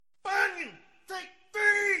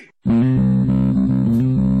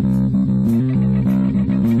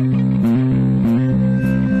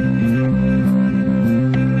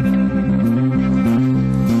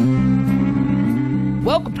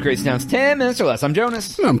Crazy Sounds 10 minutes or less. I'm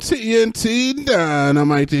Jonas. I'm TNT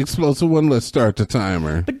Dynamite, the explosive one. Let's start the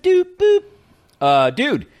timer. Ba-doop, boop.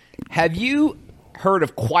 Dude, have you heard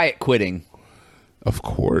of quiet quitting? Of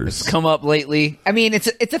course. It's come up lately. I mean, it's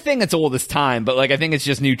a thing that's old as time, but like I think it's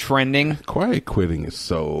just new trending. Quiet quitting is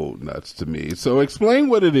so nuts to me. So explain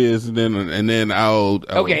what it is, and then I'll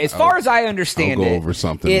as far as I understand I'll go over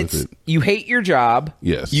something with it. You hate your job.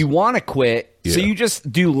 Yes. You want to quit, yeah. so you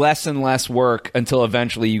just do less and less work until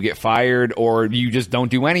eventually you get fired, or you just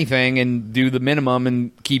don't do anything and do the minimum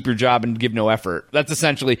and keep your job and give no effort. That's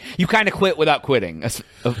essentially, you kind of quit without quitting,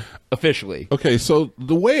 officially. Okay, so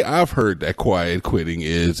the way I've heard that quiet quitting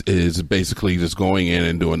is basically just going in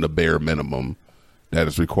and doing the bare minimum that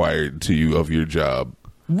is required to you of your job.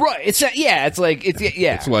 Right.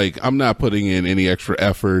 It's like I'm not putting in any extra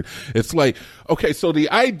effort. It's like, okay, so the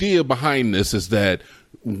idea behind this is that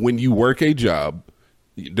when you work a job,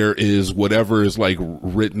 there is whatever is like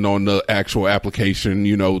written on the actual application,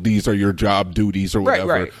 you know, these are your job duties or whatever.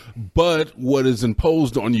 Right. But what is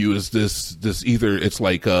imposed on you is this either it's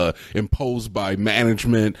like imposed by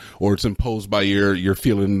management, or it's imposed by your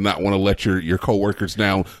feeling not want to let your coworkers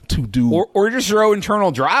down to do or just your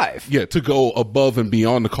internal drive. Yeah, to go above and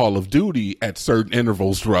beyond the call of duty at certain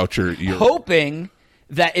intervals throughout your hoping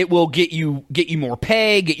that it will get you more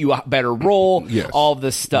pay, get you a better role, yes. all of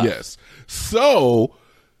this stuff. Yes. So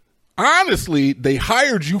honestly, they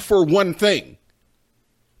hired you for one thing,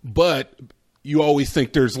 but you always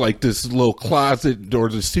think there's like this little closet or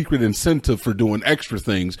the secret incentive for doing extra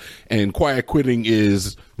things, and quiet quitting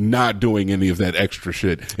is not doing any of that extra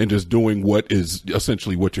shit and just doing what is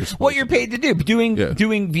essentially what you're supposed to paid to do,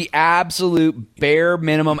 doing the absolute bare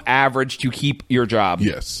minimum average to keep your job.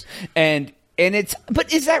 Yes.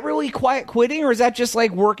 But is that really quiet quitting, or is that just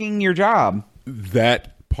like working your job?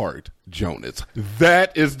 That part, Jonas.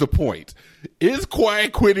 That is the point. Is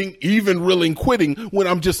quiet quitting even really quitting when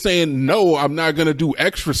I'm just saying, no, I'm not going to do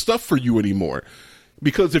extra stuff for you anymore?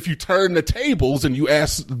 Because if you turn the tables and you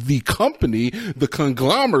ask the company, the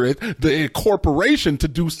conglomerate, the corporation to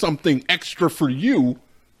do something extra for you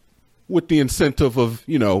with the incentive of,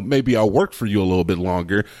 you know, maybe I'll work for you a little bit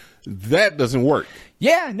longer, that doesn't work.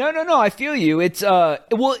 Yeah, no, I feel you. It's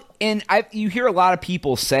you hear a lot of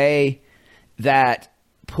people say that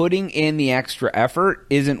putting in the extra effort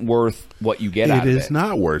isn't worth what you get out of it. It is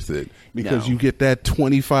not worth it, because you get that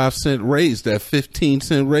 25-cent raise, that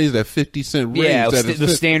 15-cent raise, that 50-cent raise. Yeah, the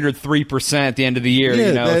standard 3% at the end of the year,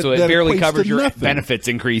 so it barely covers your benefits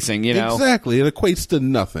increasing, Exactly. It equates to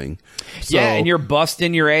nothing. So, yeah, and you're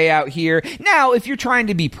busting your A out here. Now, if you're trying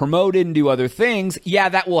to be promoted and do other things, yeah,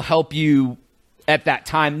 that will help you at that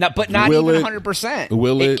time, but not even 100%.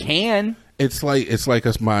 Will it? It can. It's like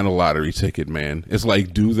us buying a lottery ticket, man. It's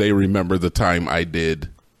like, do they remember the time I did?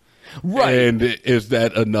 Right. And is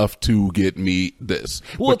that enough to get me this?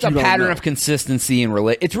 Well, it's a pattern of consistency and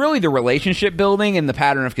it's really the relationship building and the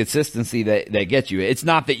pattern of consistency that gets you. It's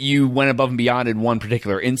not that you went above and beyond in one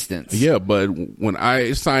particular instance. Yeah, but when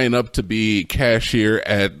I sign up to be cashier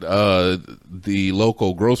at the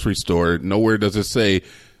local grocery store, nowhere does it say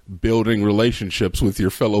building relationships with your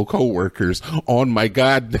fellow coworkers on my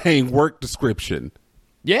goddamn work description.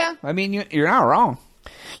 Yeah, I mean, you're not wrong.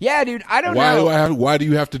 Yeah, dude, I don't know. Why do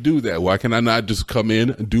you have to do that? Why can I not just come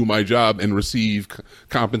in, do my job, and receive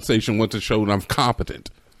compensation once it's shown I'm competent?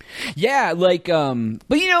 Yeah, but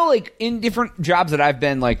like in different jobs that I've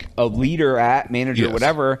been like a leader at, manager,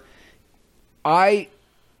 whatever,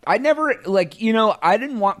 I never,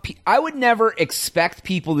 I would never expect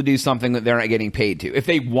people to do something that they're not getting paid to. If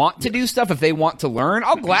they want to do stuff, if they want to learn,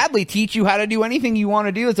 I'll gladly teach you how to do anything you want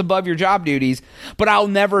to do that's above your job duties, but I'll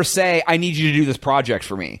never say, I need you to do this project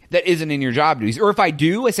for me that isn't in your job duties. Or if I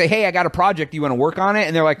do, I say, hey, I got a project, you want to work on it?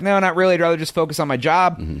 And they're like, no, not really, I'd rather just focus on my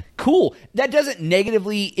job. Mm-hmm. Cool. That doesn't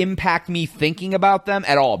negatively impact me thinking about them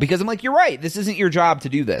at all, because I'm like, you're right, this isn't your job to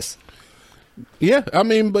do this. Yeah, I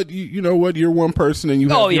mean, but you know what? You're one person, and you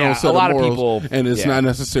have your own set of morals, people, and it's not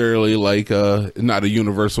necessarily like not a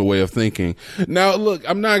universal way of thinking. Now, look,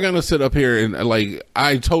 I'm not gonna sit up here and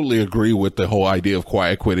I totally agree with the whole idea of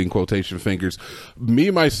quiet quitting, quotation fingers.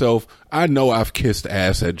 Me myself, I know I've kissed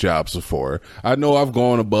ass at jobs before. I know I've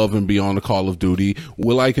gone above and beyond the call of duty.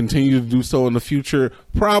 Will I continue to do so in the future?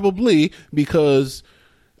 Probably, because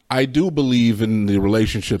I do believe in the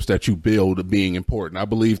relationships that you build being important. I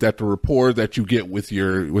believe that the rapport that you get with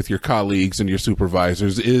your colleagues and your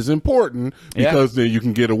supervisors is important because then you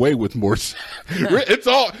can get away with more. It's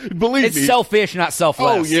all, believe it's me. It's selfish, not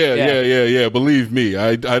selfless. Oh yeah. Believe me,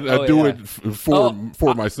 I do it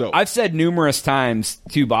for myself. I've said numerous times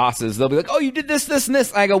to bosses, they'll be like, "Oh, you did this, this, and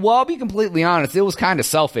this." I go, "Well, I'll be completely honest. It was kind of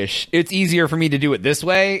selfish. It's easier for me to do it this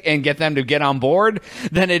way and get them to get on board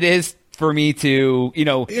than it is for me to,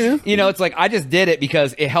 it's like I just did it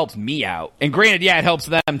because it helps me out. And granted, it helps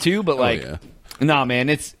them too, but nah, man,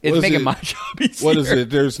 it's making my job easier. What is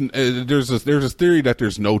it? There's a theory that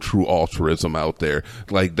there's no true altruism out there.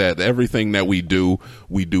 Like that everything that we do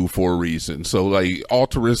for a reason. So like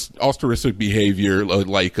altruistic behavior,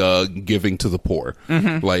 like giving to the poor.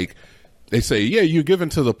 Mm-hmm. Like they say, yeah, you're giving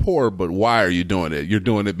to the poor, but why are you doing it? You're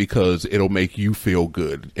doing it because it'll make you feel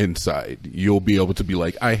good inside. You'll be able to be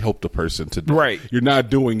like, I helped the person today. Right. You're not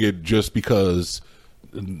doing it just because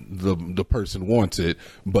the person wants it,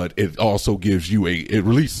 but it also gives you it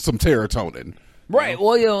releases some serotonin. Right.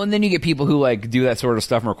 Well, and then you get people who like do that sort of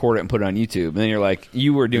stuff and record it and put it on YouTube. And then you're like,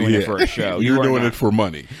 you were doing it for a show. You're doing it for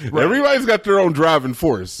money. Right. Everybody's got their own driving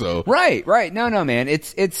force. So right. No, man.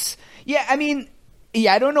 It's I mean.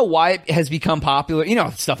 Yeah, I don't know why it has become popular.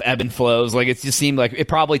 Stuff ebb and flows. Like, it just seemed like it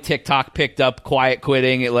probably TikTok picked up quiet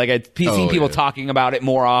quitting. I've seen people talking about it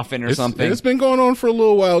more often or something. It's been going on for a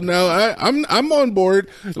little while now. I'm on board.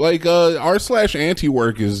 Like, r/anti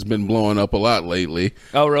work has been blowing up a lot lately.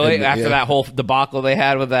 Oh, really? After that whole debacle they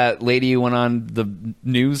had with that lady who went on the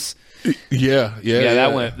news? Yeah.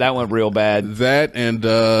 That went real bad. That and,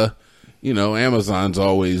 Amazon's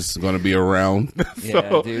always going to be around.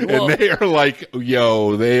 Yeah, dude. Well, and they are like,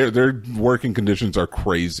 their working conditions are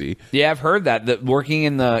crazy. Yeah, I've heard that working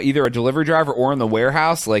in either a delivery driver or in the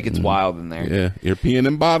warehouse, like it's wild in there. Yeah, you're peeing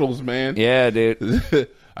in bottles, man. Yeah, dude.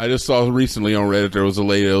 I just saw recently on Reddit there was a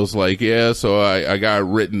lady that was like, yeah, so I got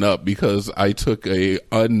written up because I took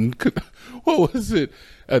what was it?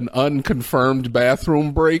 An unconfirmed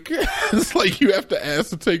bathroom break. It's like you have to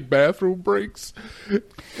ask to take bathroom breaks, and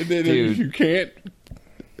then if you can't,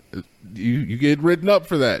 you get written up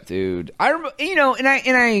for that, dude. I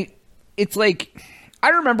remember, it's like I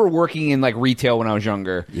remember working in like retail when I was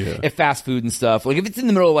younger, at fast food and stuff. Like if it's in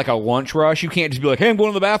the middle of like a lunch rush, you can't just be like, "Hey, I'm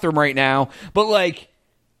going to the bathroom right now." But like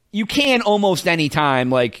you can almost any time.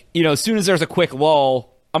 Like as soon as there's a quick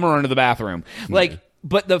lull, I'm gonna run to the bathroom. Like.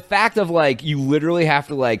 But the fact of, like, you literally have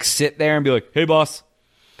to, like, sit there and be like, "Hey, boss,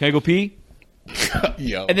 can I go pee?"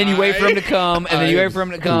 And then you wait for him to come, and then you wait for him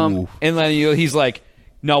to come, and then he's like,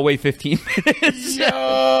 "No, wait 15 minutes."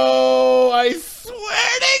 Yo, I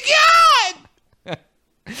swear to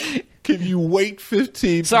God! Can you wait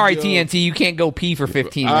 15? Sorry, TNT, you can't go pee for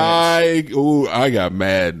 15 minutes. I got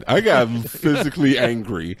mad. I got physically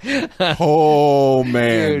angry. Oh,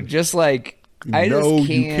 man. Dude, just like, I just can't.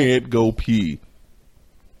 You can't go pee.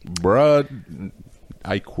 Bruh,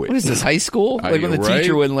 I quit. What is this, high school? Like when the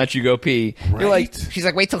teacher wouldn't let you go pee. Right. You're like, she's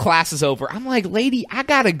like, "Wait till class is over." I'm like, "Lady, I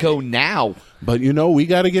gotta go now." But we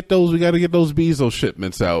gotta get those Bezos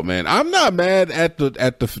shipments out, man. I'm not mad at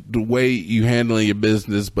the way you handling your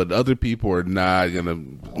business, but other people are not gonna.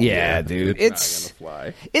 Yeah, dude, it's not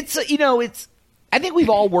gonna fly. It's. I think we've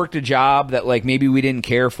all worked a job that like maybe we didn't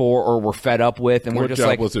care for or were fed up with, and we're just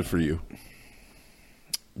like, what job was it for you?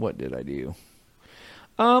 What did I do?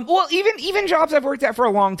 Well, even jobs I've worked at for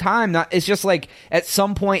a long time, it's just like at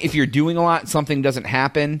some point, if you're doing a lot and something doesn't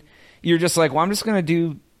happen, you're just like, well, I'm just going to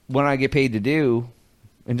do what I get paid to do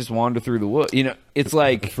and just wander through the woods. It's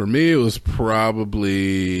like... For me, it was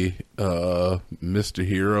probably Mr.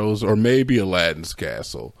 Heroes or maybe Aladdin's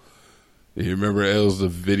Castle. You remember it was the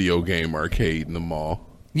video game arcade in the mall?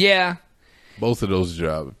 Yeah. Both of those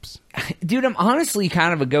jobs. Dude, I'm honestly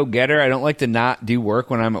kind of a go-getter. I don't like to not do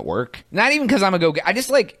work when I'm at work. Not even because I'm a go-getter. I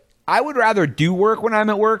just like, I would rather do work when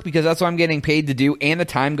I'm at work because that's what I'm getting paid to do, and the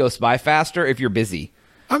time goes by faster if you're busy.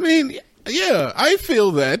 I mean, yeah, I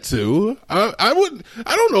feel that too. I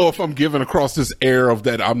don't know if I'm giving across this air of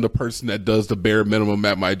that I'm the person that does the bare minimum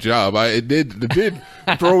at my job. It did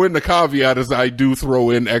throw in the caveat as I do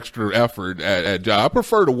throw in extra effort at job. I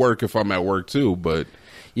prefer to work if I'm at work too, but...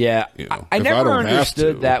 Yeah, I never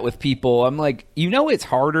understood that with people. I'm like, it's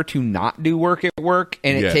harder to not do work at work,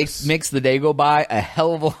 and it makes the day go by a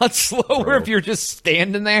hell of a lot slower if you're just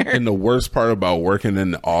standing there. And the worst part about working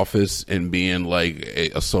in the office and being like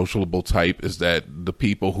a sociable type is that the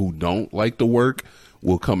people who don't like to work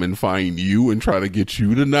will come and find you and try to get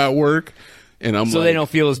you to not work. And I'm so like, they don't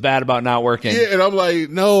feel as bad about not working. yeah, and I'm like,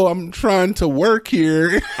 no, I'm trying to work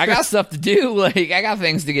here. I got stuff to do. Like, I got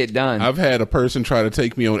things to get done. I've had a person try to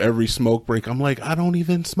take me on every smoke break. I'm like, I don't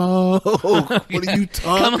even smoke. What are you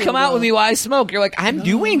talking Come out with me while I smoke. You're like, I'm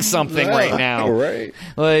doing something right now. Right.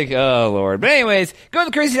 Like, oh, Lord. But anyways, go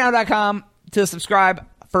to thecrazytown.com to subscribe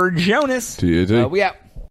for Jonas. TNT. We out.